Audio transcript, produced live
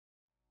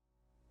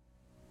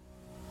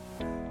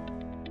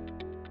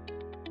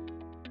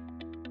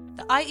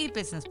the IE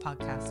Business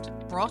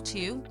Podcast, brought to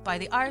you by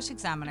the Irish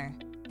Examiner,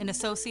 in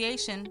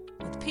association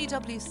with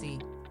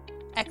PwC,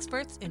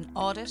 experts in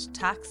audit,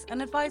 tax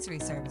and advisory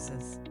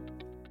services.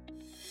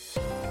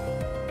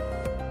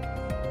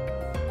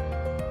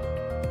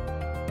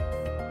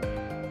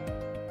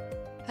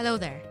 Hello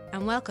there,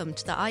 and welcome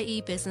to the IE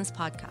Business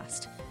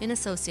Podcast, in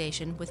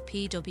association with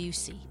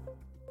PwC.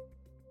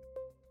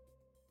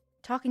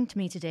 Talking to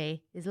me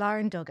today is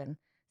Lauren Duggan,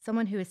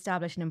 someone who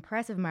established an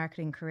impressive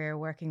marketing career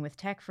working with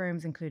tech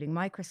firms including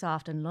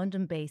Microsoft and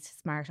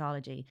London-based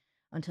Smartology,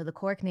 until the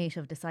Cork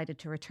native decided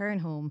to return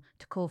home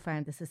to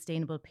co-found the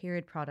sustainable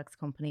period products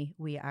company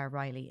We Are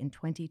Riley in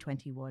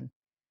 2021.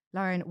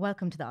 Lauren,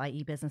 welcome to the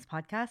IE Business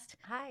Podcast.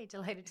 Hi,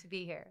 delighted to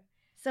be here.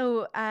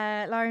 So,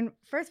 Lauren,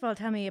 first of all,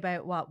 tell me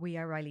about what We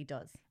Are Riley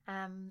does.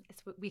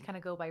 We kind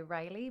of go by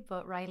Riley,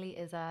 but Riley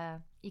is a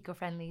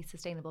eco-friendly,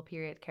 sustainable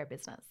period care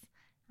business.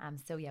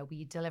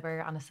 We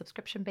deliver on a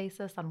subscription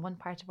basis on one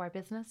part of our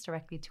business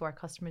directly to our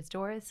customers'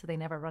 doors, so they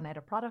never run out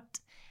of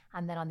product.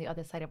 And then on the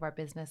other side of our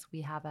business,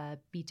 we have a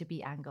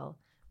B2B angle,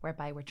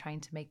 whereby we're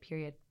trying to make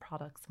period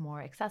products more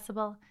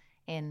accessible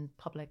in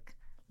public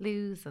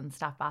loos and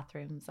staff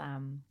bathrooms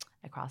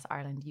across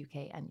Ireland,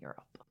 UK and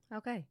Europe.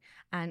 Okay.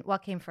 And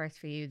what came first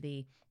for you,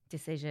 the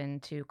decision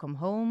to come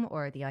home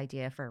or the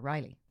idea for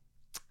Riley?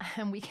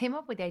 And we came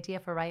up with the idea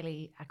for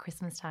Riley at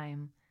Christmas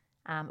time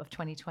of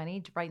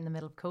 2020, right in the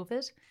middle of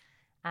COVID.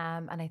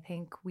 And I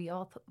think we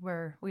all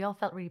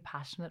felt really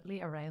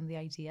passionately around the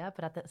idea,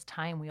 but at this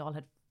time we all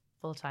had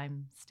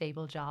full-time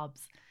stable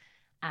jobs.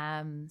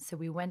 So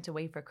we went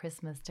away for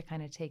Christmas to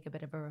kind of take a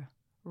bit of a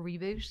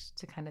reboot,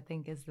 to kind of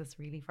think, is this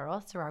really for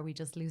us, or are we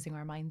just losing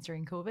our minds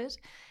during COVID?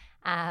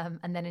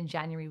 And then in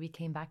January, we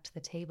came back to the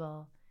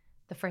table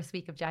the first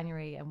week of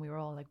January, and we were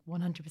all like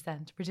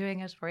 100%, we're doing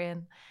it, we're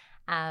in.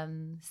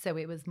 So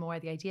it was more,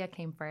 the idea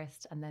came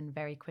first, and then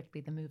very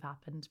quickly the move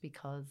happened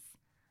because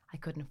I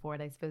couldn't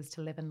afford, I suppose,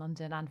 to live in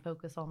London and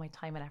focus all my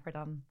time and effort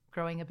on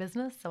growing a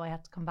business. So I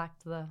had to come back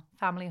to the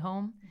family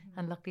home,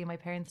 and luckily my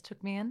parents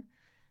took me in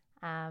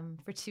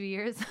for 2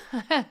 years.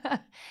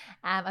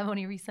 I'm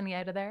only recently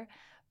out of there.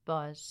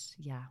 But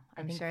yeah,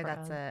 I'm sure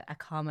that's a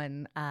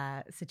common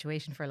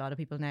situation for a lot of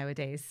people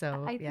nowadays.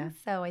 So I think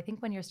so. I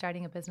think when you're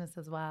starting a business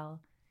as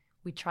well,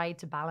 we tried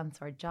to balance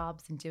our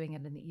jobs and doing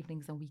it in the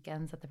evenings and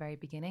weekends at the very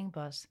beginning.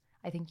 But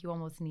I think you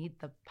almost need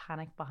the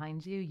panic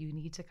behind you. You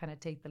need to kind of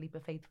take the leap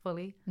of faith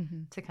fully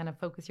to kind of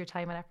focus your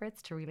time and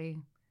efforts to really,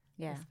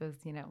 I suppose,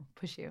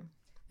 push you.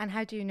 And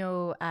how do you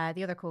know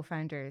the other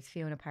co-founders,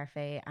 Fiona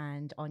Parfait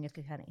and Anya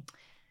Kilkenny?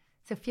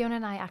 So Fiona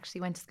and I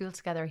actually went to school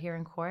together here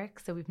in Cork.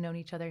 So we've known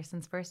each other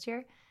since first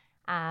year.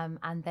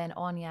 And then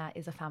Anya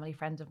is a family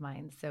friend of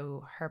mine.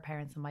 So her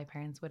parents and my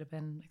parents would have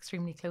been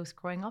extremely close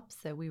growing up.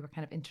 So we were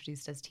kind of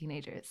introduced as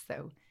teenagers.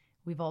 So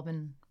we've all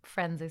been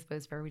friends, I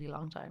suppose, for a really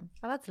long time.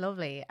 Well, that's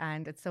lovely.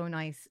 And it's so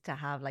nice to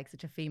have like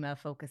such a female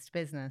focused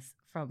business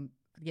from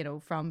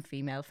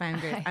female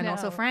founders and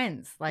also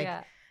friends.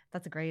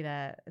 That's a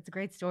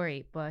great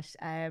story. But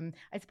I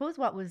suppose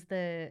what was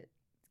the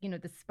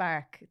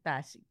spark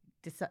that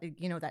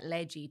that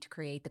led you to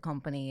create the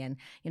company? And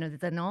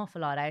there's an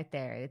awful lot out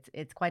there.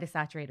 It's quite a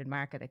saturated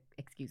market,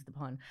 excuse the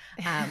pun.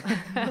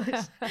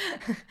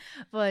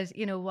 But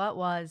what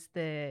was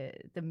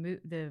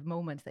the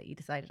moment that you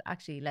decided,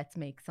 actually, let's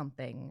make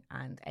something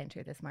and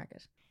enter this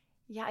market?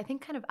 Yeah, I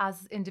think kind of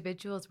as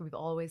individuals, we've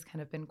always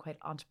kind of been quite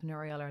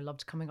entrepreneurial or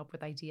loved coming up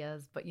with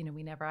ideas, but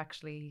we never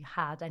actually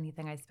had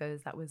anything, I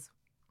suppose, that was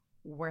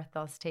worth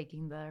us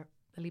taking the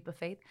leap of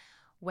faith.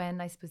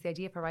 When I suppose the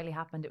idea for Riley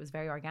happened, it was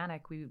very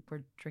organic. We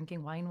were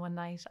drinking wine one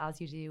night,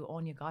 as you do.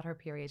 Anya got her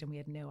period and we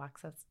had no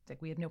access,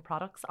 we had no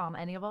products on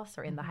any of us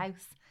or in the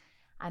house.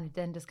 And it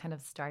then just kind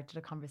of started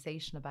a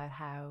conversation about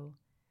how,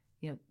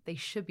 they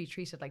should be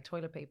treated like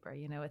toilet paper.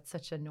 It's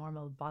such a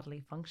normal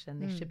bodily function.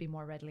 They should be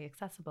more readily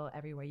accessible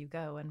everywhere you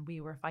go. And we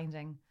were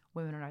finding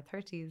women in our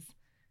 30s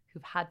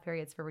who've had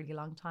periods for really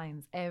long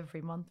times.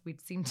 Every month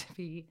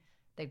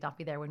they'd not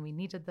be there when we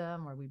needed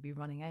them, or we'd be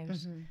running out.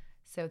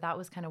 So that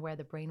was kind of where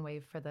the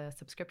brainwave for the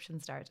subscription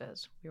started.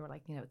 We were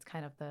like, it's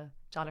kind of the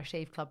Dollar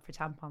Shave Club for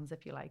tampons,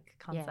 if you like,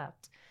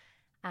 concept.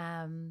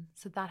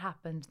 So that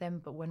happened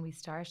then. But when we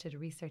started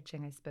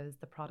researching, I suppose,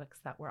 the products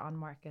that were on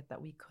market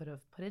that we could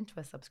have put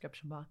into a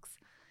subscription box,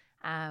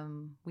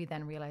 we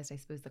then realized, I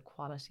suppose, the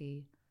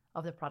quality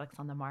of the products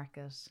on the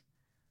market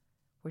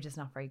were just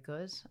not very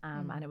good.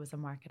 And it was a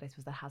market, I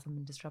suppose, that hasn't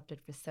been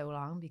disrupted for so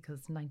long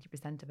because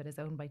 90% of it is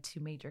owned by two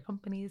major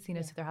companies, so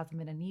there hasn't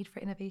been a need for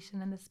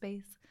innovation in this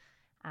space.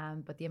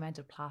 But the amount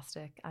of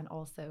plastic, and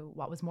also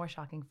what was more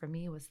shocking for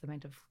me was the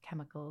amount of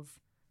chemicals,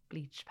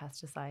 bleach,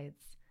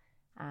 pesticides.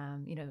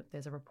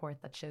 There's a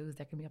report that shows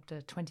there can be up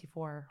to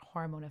 24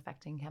 hormone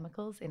affecting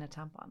chemicals in a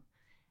tampon.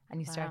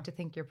 And you start to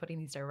think you're putting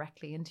these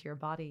directly into your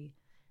body.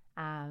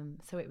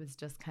 So it was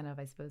just kind of,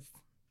 I suppose,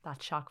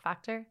 that shock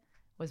factor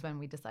was when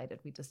we decided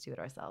we'd just do it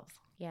ourselves.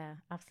 Yeah,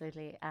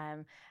 absolutely.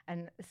 And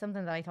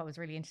something that I thought was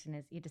really interesting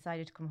is you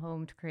decided to come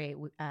home to create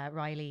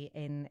Riley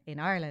in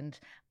Ireland,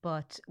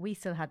 but we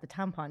still had the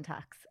tampon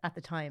tax at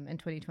the time in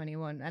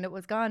 2021, and it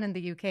was gone in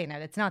the UK. Now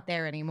it's not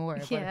there anymore,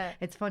 but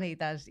it's funny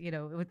that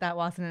that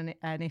wasn't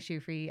an issue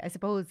for you. I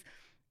suppose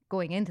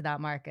going into that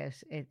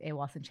market, it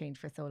wasn't changed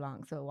for so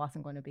long, so it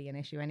wasn't going to be an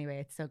issue anyway.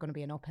 It's still going to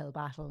be an uphill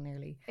battle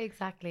nearly.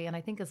 Exactly, and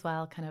I think as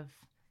well, kind of,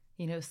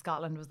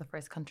 Scotland was the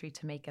first country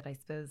to make it, I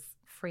suppose,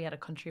 free at a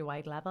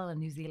countrywide level, and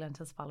New Zealand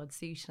has followed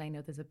suit. And I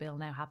know there's a bill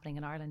now happening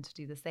in Ireland to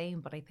do the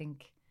same, but I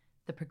think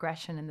the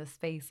progression in this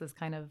space is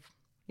kind of,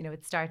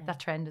 that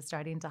trend is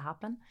starting to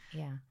happen.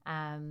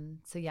 Yeah.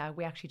 So yeah,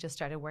 we actually just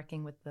started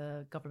working with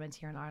the government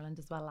here in Ireland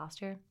as well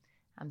last year.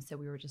 So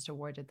we were just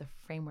awarded the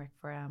framework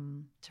for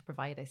to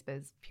provide, I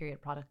suppose,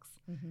 period products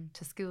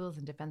to schools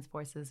and defence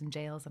forces and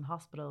jails and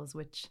hospitals,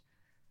 which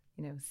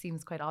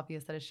seems quite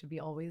obvious that it should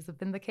be always have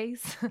been the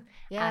case.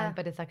 Yeah.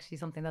 But it's actually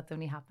something that's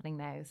only happening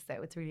now.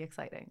 So it's really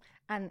exciting.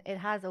 And it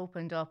has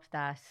opened up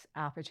that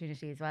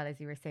opportunity as well,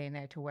 as you were saying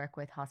there, to work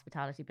with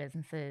hospitality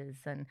businesses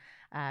and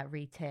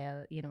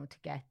retail, to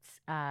get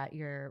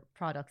your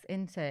products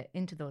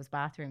into those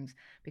bathrooms.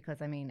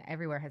 Because, I mean,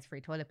 everywhere has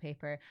free toilet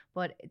paper.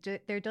 But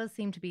there does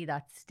seem to be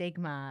that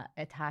stigma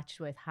attached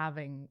with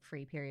having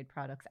free period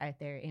products out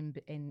there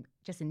in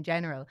just in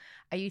general.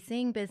 Are you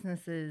seeing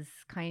businesses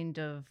kind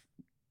of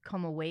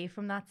come away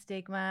from that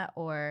stigma,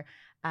 or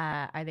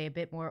are they a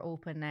bit more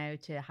open now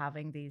to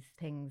having these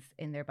things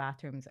in their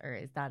bathrooms, or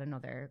is that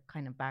another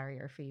kind of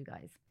barrier for you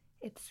guys?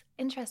 It's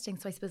interesting.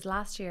 So I suppose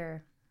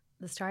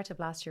the start of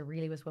last year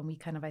really was when we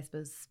kind of, I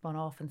suppose, spun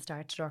off and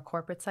started our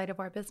corporate side of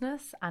our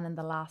business. And in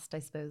the last, I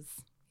suppose,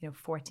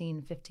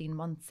 14, 15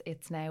 months,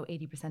 it's now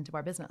 80% of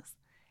our business.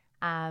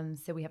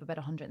 So we have about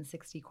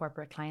 160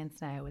 corporate clients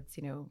now. It's,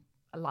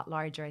 a lot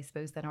larger, I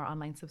suppose, than our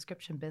online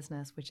subscription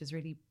business, which is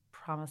really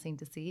promising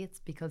to see. It's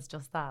because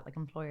just that, like,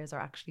 employers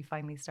are actually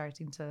finally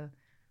starting to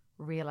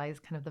realize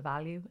kind of the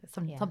value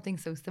something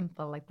so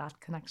simple like that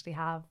can actually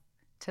have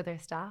to their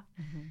staff.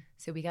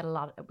 So we get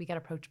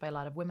approached by a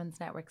lot of women's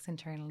networks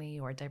internally,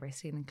 or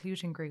diversity and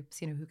inclusion groups,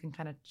 who can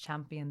kind of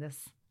champion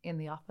this in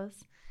the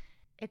office.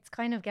 It's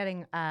kind of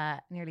getting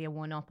nearly a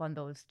one-up on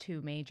those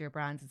two major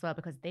brands as well,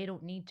 because they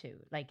don't need to.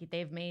 Like,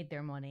 they've made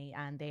their money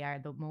and they are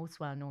the most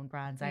well-known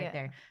brands out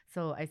there.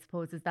 So I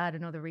suppose, is that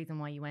another reason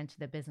why you went to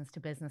the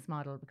business-to-business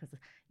model? Because,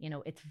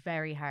 it's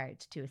very hard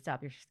to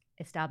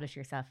establish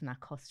yourself in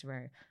that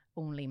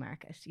customer-only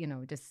market,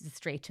 just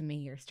straight to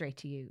me or straight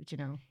to you,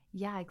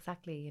 Yeah,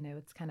 exactly.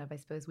 It's kind of, I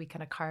suppose, we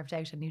kind of carved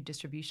out a new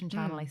distribution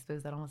channel, I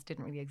suppose, that almost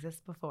didn't really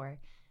exist before.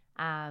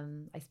 I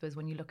suppose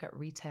when you look at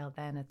retail,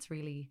 then it's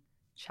really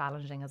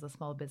challenging as a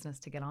small business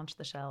to get onto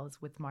the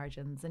shelves with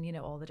margins and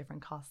all the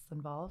different costs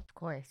involved. Of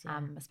course, yeah.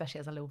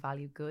 Especially as a low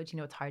value good,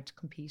 it's hard to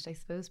compete, I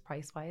suppose,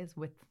 price wise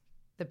with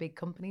the big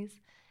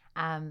companies.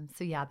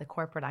 So yeah, the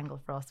corporate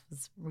angle for us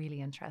was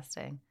really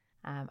interesting.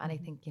 And I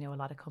think a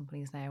lot of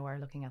companies now are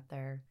looking at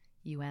their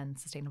UN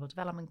Sustainable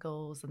Development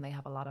Goals, and they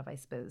have a lot of, I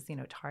suppose,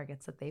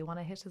 targets that they want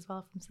to hit as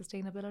well from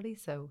sustainability.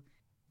 So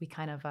we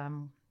kind of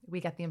we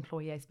get the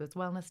employee, I suppose,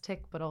 wellness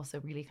tick, but also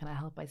really kind of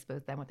help, I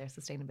suppose, them with their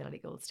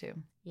sustainability goals too.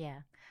 Yeah.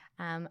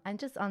 And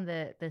just on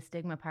the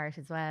stigma part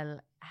as well,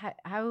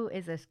 how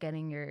is it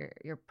getting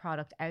your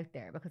product out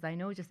there? Because I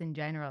know just in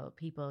general,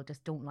 people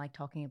just don't like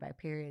talking about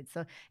periods.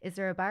 So is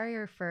there a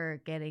barrier for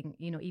getting,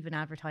 even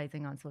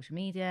advertising on social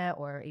media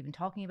or even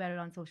talking about it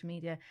on social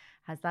media?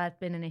 Has that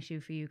been an issue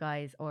for you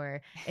guys?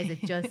 Or is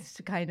it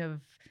just kind of,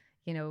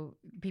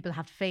 people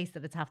have to face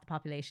that it's half the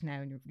population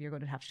now and you're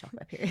going to have to talk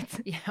about periods?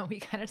 Yeah, we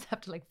kind of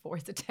have to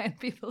force it down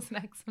people's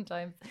necks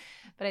sometimes.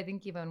 But I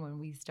think even when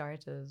we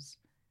started,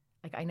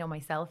 I know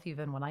myself,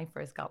 even when I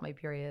first got my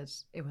period,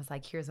 it was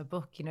like, here's a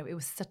book, it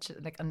was such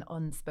an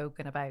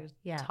unspoken about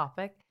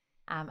topic.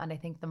 And I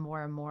think the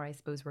more and more, I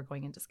suppose, we're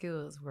going into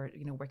schools, we're,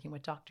 working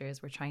with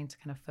doctors, we're trying to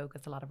kind of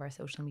focus a lot of our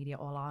social media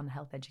all on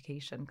health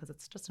education, because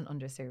it's just an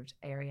underserved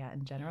area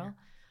in general. Yeah.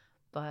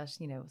 But,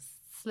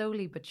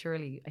 slowly but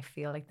surely, I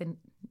feel like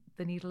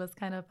the needle is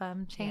kind of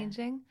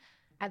changing.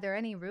 Yeah. Are there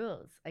any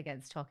rules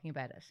against talking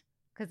about it?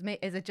 Because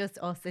is it just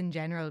us in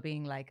general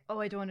being like, oh,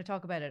 I don't want to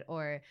talk about it?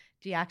 Or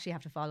do you actually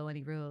have to follow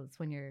any rules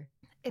when you're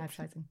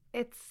advertising?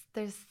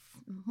 There's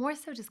more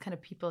so just kind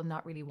of people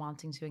not really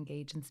wanting to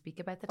engage and speak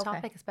about the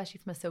topic,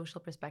 especially from a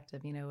social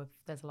perspective. If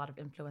there's a lot of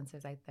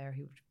influencers out there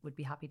who would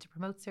be happy to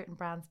promote certain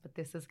brands, but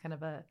this is kind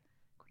of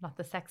not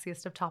the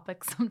sexiest of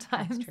topics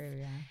sometimes. That's true,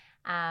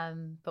 yeah.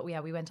 But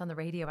yeah, we went on the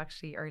radio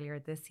actually earlier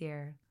this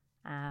year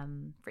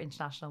for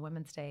International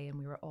Women's Day, and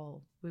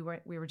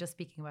we were just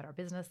speaking about our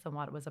business and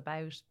what it was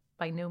about,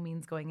 by no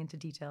means going into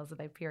details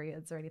about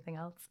periods or anything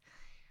else.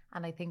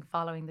 And I think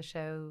following the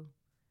show,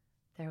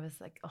 there was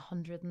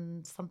 100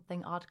 and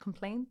something odd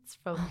complaints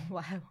from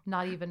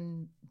not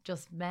even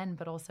just men,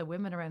 but also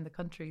women around the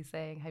country,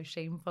 saying how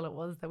shameful it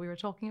was that we were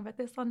talking about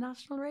this on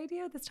national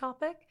radio, this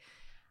topic.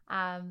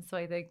 So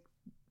I think,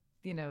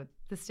 the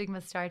stigma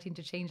is starting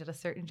to change at a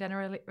certain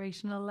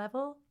generational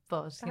level.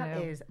 But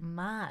that is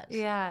mad.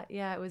 Yeah,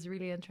 it was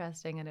really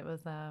interesting. And it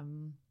was,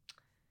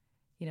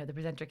 the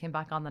presenter came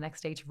back on the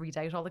next day to read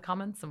out all the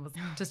comments and was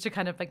just to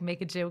kind of like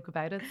make a joke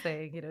about it,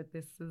 saying,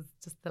 this is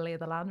just the lay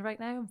of the land right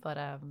now. But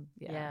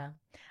yeah,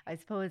 I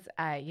suppose,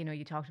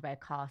 you talked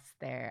about costs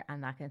there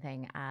and that kind of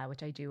thing,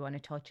 which I do want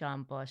to touch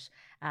on, but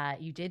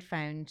you did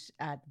found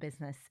the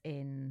business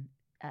in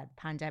the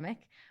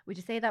pandemic. Would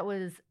you say that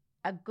was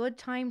a good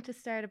time to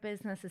start a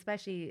business,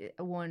 especially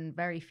one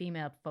very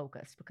female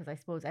focused? Because I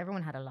suppose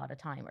everyone had a lot of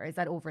time, or is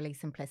that overly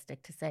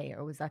simplistic to say,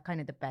 or was that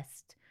kind of the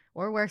best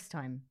or worst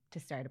time to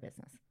start a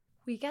business?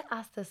 We get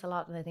asked this a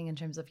lot, and I think in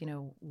terms of,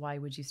 why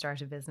would you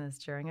start a business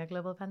during a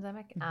global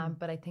pandemic?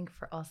 But I think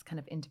for us kind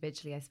of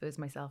individually, I suppose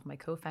myself and my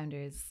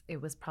co-founders, it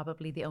was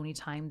probably the only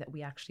time that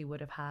we actually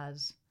would have had,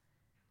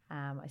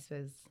 I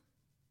suppose,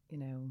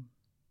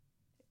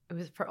 it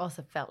was, for us,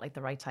 it felt like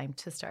the right time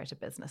to start a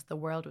business. The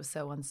world was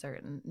so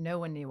uncertain. No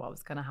one knew what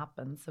was going to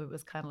happen. So it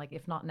was kind of like,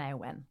 if not now,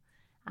 when?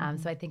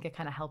 So I think it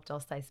kind of helped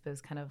us, I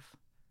suppose, kind of,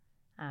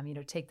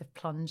 take the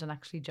plunge and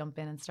actually jump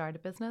in and start a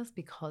business,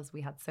 because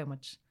we had so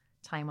much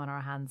time on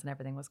our hands and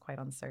everything was quite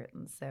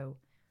uncertain. So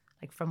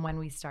like from when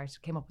we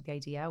came up with the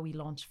idea, we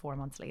launched 4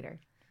 months later.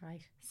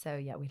 Right. So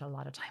yeah, we had a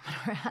lot of time on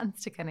our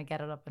hands to kind of get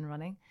it up and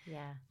running.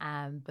 Yeah.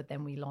 But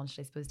then we launched,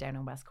 I suppose, down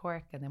in West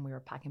Cork, and then we were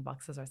packing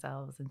boxes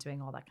ourselves and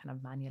doing all that kind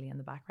of manually in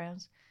the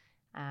background.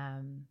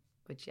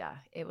 But yeah,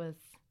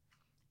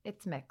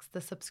 it's mixed.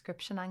 The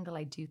subscription angle,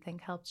 I do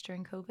think, helped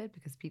during COVID,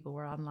 because people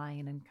were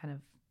online and kind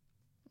of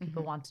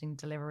people wanting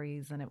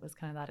deliveries, and it was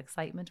kind of that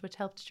excitement which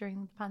helped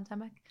during the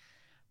pandemic.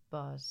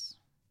 But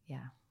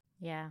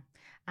yeah.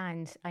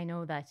 And I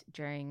know that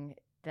during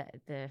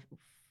the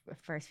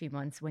first few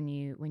months when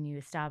you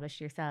established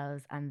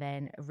yourselves, and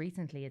then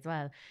recently as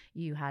well,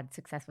 you had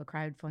successful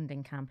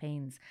crowdfunding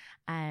campaigns.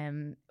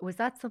 Was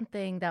that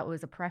something that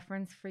was a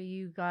preference for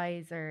you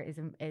guys, or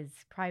is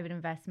private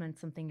investment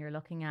something you're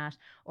looking at,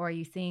 or are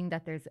you seeing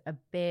that there's a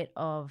bit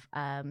of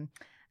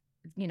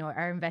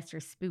are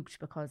investors spooked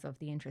because of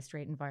the interest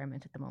rate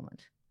environment at the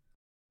moment?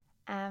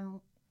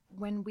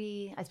 When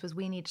I suppose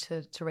we need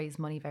to raise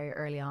money very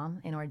early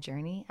on in our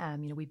journey.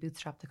 We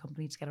bootstrapped the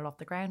company to get it off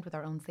the ground with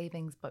our own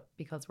savings, but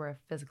because we're a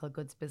physical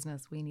goods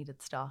business, we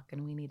needed stock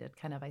and we needed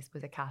kind of, I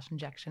suppose, a cash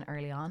injection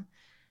early on.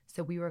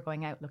 So we were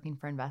going out looking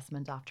for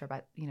investment after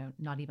about,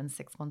 not even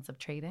 6 months of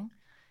trading.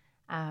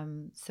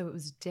 So it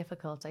was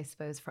difficult, I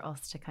suppose, for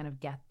us to kind of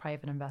get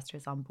private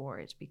investors on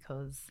board,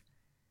 because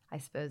I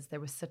suppose there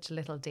was such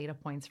little data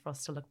points for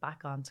us to look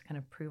back on to kind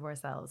of prove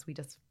ourselves. We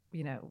just,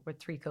 we're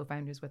 3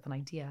 co-founders with an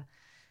idea.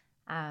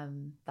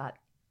 That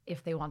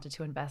if they wanted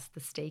to invest the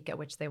stake at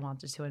which they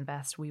wanted to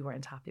invest, we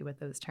weren't happy with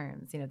those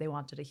terms. They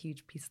wanted a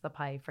huge piece of the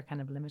pie for kind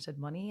of limited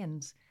money.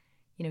 And,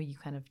 you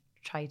kind of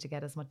try to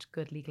get as much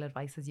good legal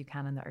advice as you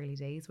can in the early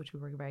days, which we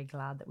were very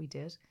glad that we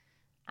did.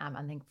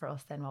 I think for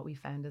us then what we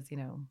found is,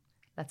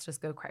 let's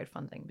just go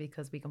crowdfunding,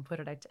 because we can put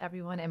it out to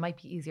everyone. It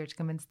might be easier to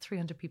convince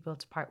 300 people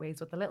to part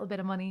ways with a little bit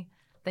of money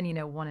than,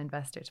 one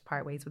investor to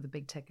part ways with a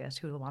big ticket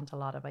who will want a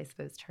lot of, I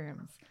suppose,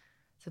 terms.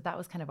 So that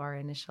was kind of our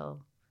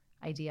initial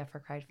idea for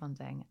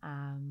crowdfunding.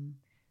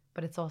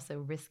 But it's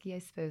also risky, I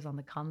suppose, on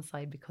the con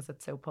side, because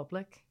it's so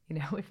public.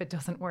 If it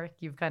doesn't work,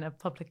 you've kind of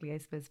publicly, I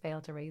suppose,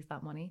 failed to raise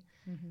that money.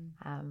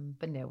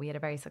 But no, we had a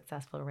very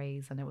successful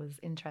raise, and it was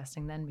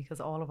interesting then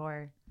because all of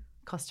our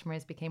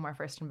customers became our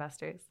first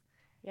investors.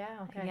 Yeah,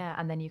 okay. Yeah,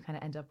 and then you kind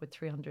of end up with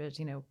 300,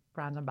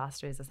 brand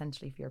ambassadors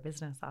essentially for your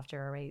business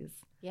after a raise.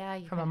 Yeah,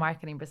 from a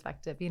marketing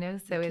perspective,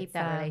 so you keep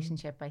that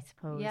relationship, I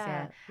suppose.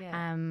 Yeah.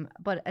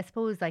 But I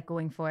suppose like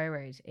going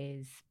forward,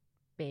 is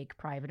big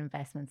private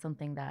investment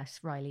something that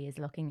Riley is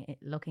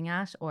looking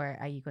at, or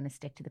are you going to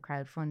stick to the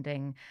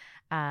crowdfunding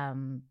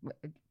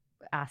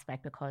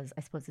aspect? Because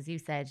I suppose, as you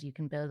said, you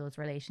can build those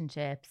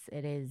relationships.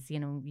 It is,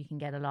 you can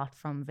get a lot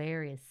from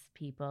various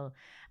people.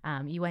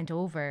 You went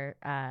over,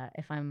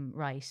 if I'm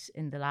right,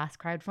 in the last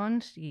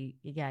crowdfund.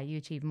 You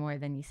achieved more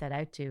than you set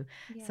out to.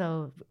 Yeah.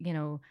 So,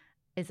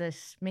 is it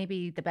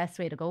maybe the best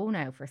way to go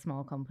now for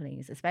small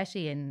companies,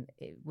 especially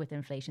with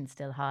inflation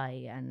still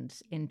high and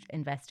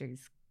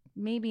investors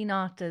maybe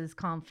not as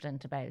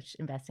confident about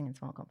investing in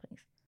small companies?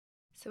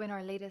 So in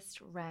our latest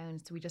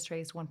round, we just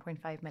raised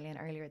 1.5 million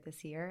earlier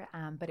this year,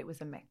 but it was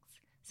a mix.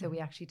 So we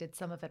actually did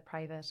some of it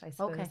private, I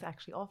suppose,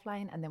 actually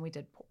offline, and then we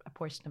did a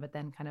portion of it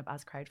then kind of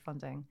as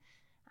crowdfunding.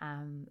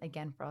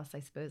 Again, for us, I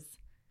suppose,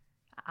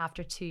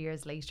 after 2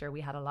 years later,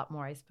 we had a lot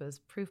more, I suppose,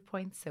 proof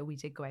points. So we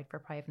did go out for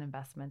private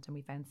investment, and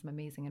we found some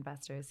amazing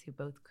investors who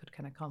both could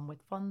kind of come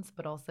with funds,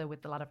 but also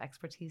with a lot of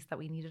expertise that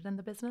we needed in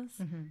the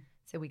business.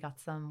 So we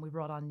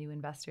brought on new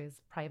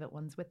investors, private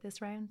ones, with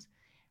this round.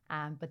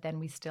 But then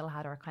we still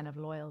had our kind of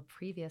loyal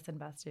previous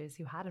investors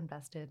who had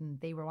invested, and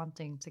they were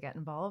wanting to get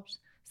involved.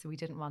 So we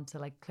didn't want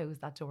to close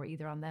that door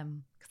either on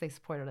them, because they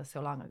supported us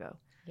so long ago.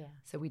 Yeah.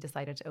 So we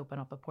decided to open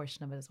up a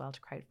portion of it as well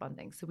to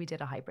crowdfunding. So we did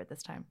a hybrid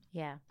this time.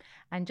 Yeah.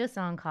 And just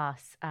on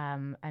costs,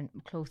 and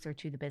closer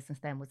to the business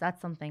then, was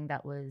that something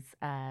that was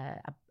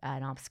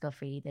an obstacle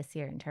for you this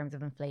year in terms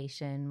of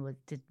inflation?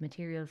 Did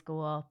materials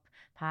go up,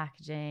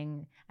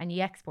 packaging, and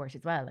you export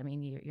as well? I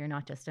mean, you're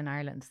not just in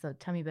Ireland. So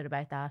tell me a bit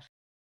about that.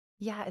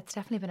 Yeah, it's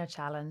definitely been a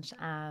challenge.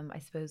 I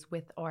suppose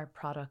with our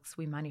products,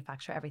 we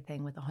manufacture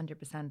everything with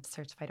 100%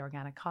 certified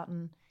organic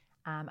cotton.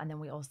 And then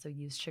we also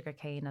use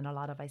sugarcane and a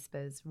lot of, I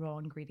suppose, raw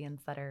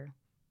ingredients that are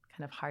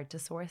kind of hard to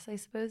source, I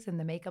suppose, in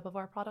the makeup of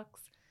our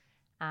products.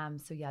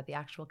 So yeah, the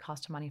actual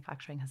cost of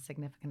manufacturing has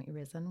significantly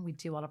risen. We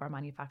do all of our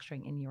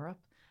manufacturing in Europe,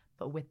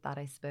 but with that,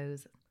 I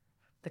suppose,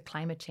 the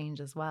climate change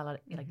as well,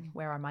 like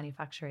where our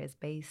manufacturer is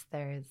based,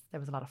 there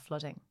was a lot of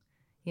flooding,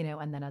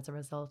 and then as a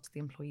result, the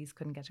employees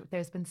couldn't get to it.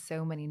 There's been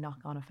so many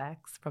knock-on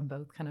effects from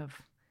both kind of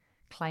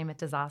climate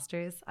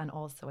disasters and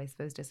also, I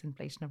suppose,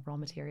 disinflation of raw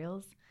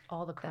materials.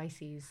 All the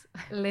crises.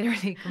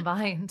 Literally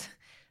combined.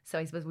 So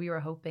I suppose we were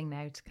hoping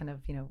now to kind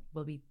of,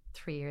 we'll be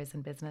 3 years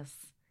in business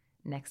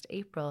next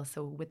April.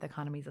 So with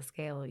economies of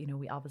scale,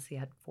 we obviously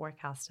had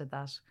forecasted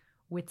that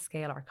with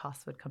scale our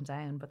costs would come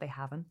down, but they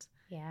haven't.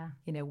 Yeah.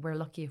 We're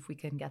lucky if we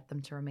can get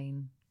them to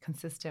remain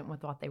consistent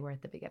with what they were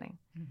at the beginning.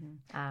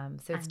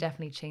 So it's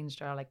definitely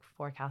changed our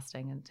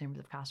forecasting in terms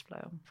of cash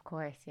flow. Of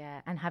course,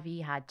 yeah. And have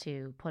you had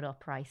to put up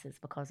prices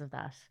because of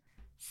that?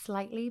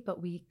 Slightly,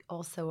 but we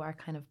also are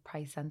kind of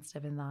price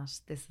sensitive in that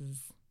this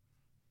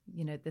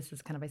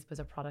is kind of, I suppose,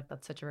 a product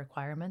that's such a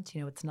requirement.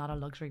 It's not a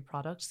luxury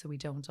product, so we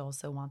don't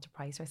also want to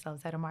price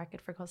ourselves out of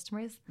market for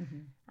customers.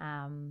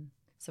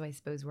 So I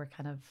suppose we're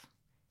kind of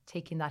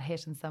taking that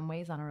hit in some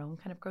ways on our own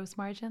kind of gross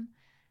margin,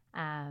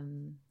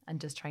 and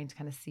just trying to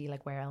kind of see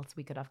where else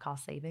we could have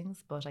cost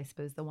savings. But I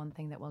suppose the one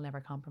thing that we'll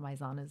never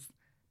compromise on is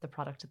the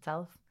product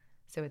itself.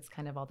 So it's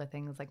kind of other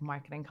things like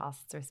marketing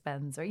costs or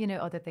spends or,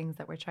 other things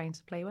that we're trying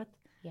to play with.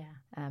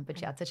 Yeah.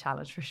 But yeah, it's a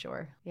challenge for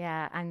sure.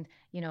 Yeah. And,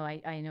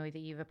 I know that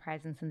you have a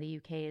presence in the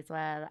UK as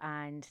well.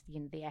 And,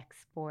 the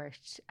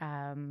export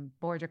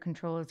border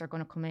controls are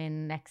going to come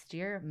in next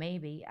year,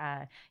 maybe.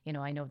 I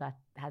know that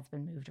has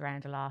been moved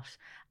around a lot.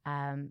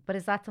 But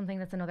is that something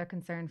that's another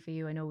concern for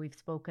you? I know we've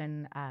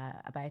spoken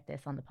about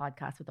this on the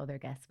podcast with other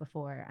guests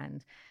before.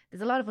 And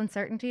there's a lot of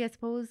uncertainty, I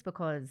suppose,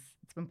 because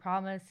it's been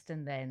promised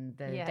and then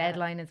the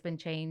deadline has been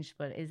changed.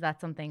 But is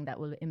that something that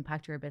will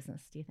impact your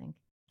business, do you think?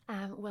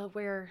 Well,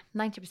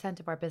 90%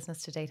 of our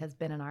business to date has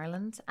been in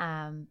Ireland.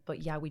 But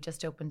yeah, we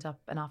just opened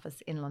up an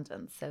office in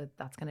London. So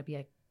that's going to be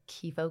a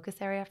key focus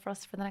area for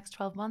us for the next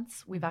 12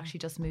 months. We've actually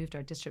just moved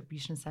our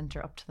distribution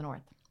centre up to the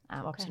north,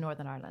 up to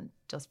Northern Ireland,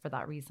 just for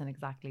that reason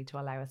exactly, to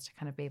allow us to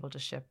kind of be able to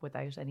ship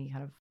without any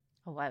kind of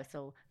Oh, wow.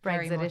 So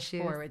Brexit very much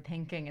issues. forward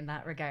thinking in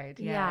that regard.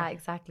 Yeah,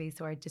 exactly.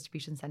 So our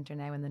distribution centre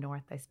now in the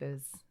north, I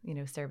suppose,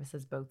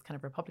 services both kind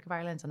of Republic of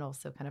Ireland and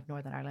also kind of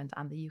Northern Ireland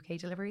and the UK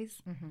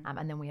deliveries.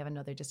 And then we have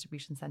another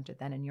distribution centre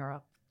then in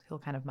Europe who'll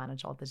kind of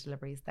manage all the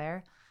deliveries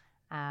there.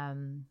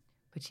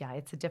 But yeah,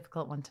 it's a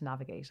difficult one to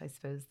navigate. I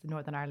suppose the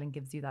Northern Ireland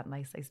gives you that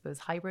nice, I suppose,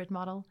 hybrid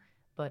model.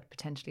 But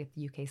potentially if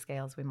the UK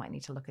scales, we might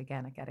need to look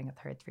again at getting a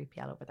third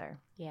 3PL over there.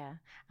 Yeah.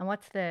 And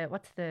what's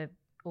the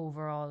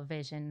overall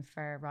vision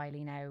for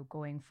Riley now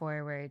going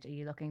forward? Are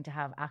you looking to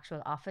have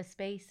actual office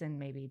space in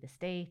maybe the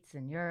States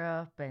and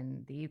Europe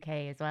and the UK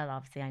as well?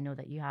 Obviously, I know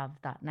that you have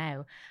that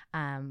now.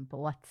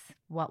 But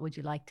what would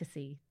you like to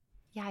see?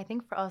 Yeah, I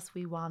think for us,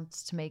 we want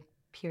to make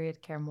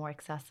period care more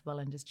accessible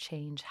and just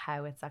change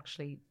how it's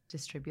actually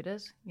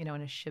distributed,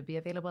 and it should be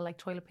available like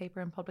toilet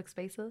paper in public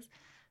spaces.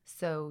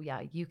 So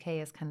yeah, UK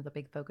is kind of the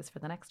big focus for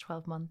the next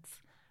 12 months.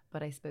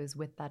 But I suppose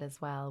with that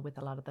as well, with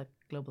a lot of the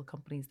global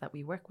companies that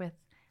we work with,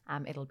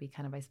 it'll be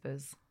kind of, I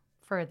suppose,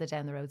 further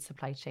down the road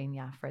supply chain,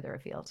 further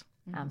afield.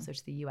 So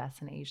to the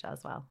US and Asia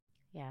as well.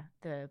 Yeah,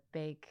 the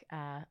big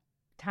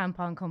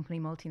tampon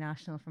company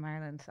multinational from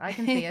Ireland. I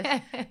can see it.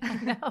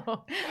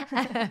 No.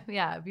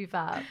 Yeah, it'd be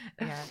fab.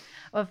 Yeah.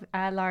 Well,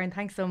 Lauren,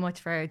 thanks so much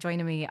for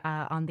joining me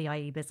on the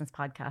IE Business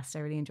Podcast. I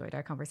really enjoyed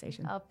our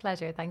conversation. Oh,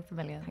 pleasure. Thanks a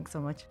million. Thanks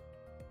so much.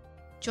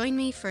 Join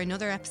me for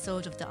another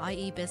episode of the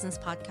IE Business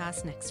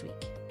Podcast next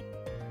week.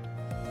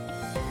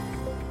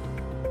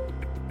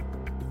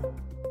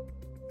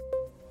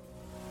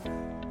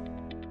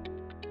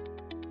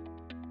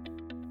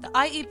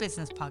 The IE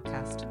Business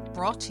Podcast,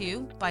 brought to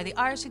you by the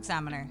Irish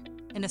Examiner,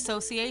 in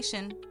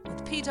association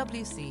with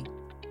PwC,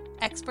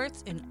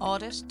 experts in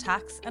audit,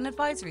 tax and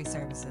advisory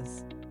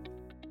services.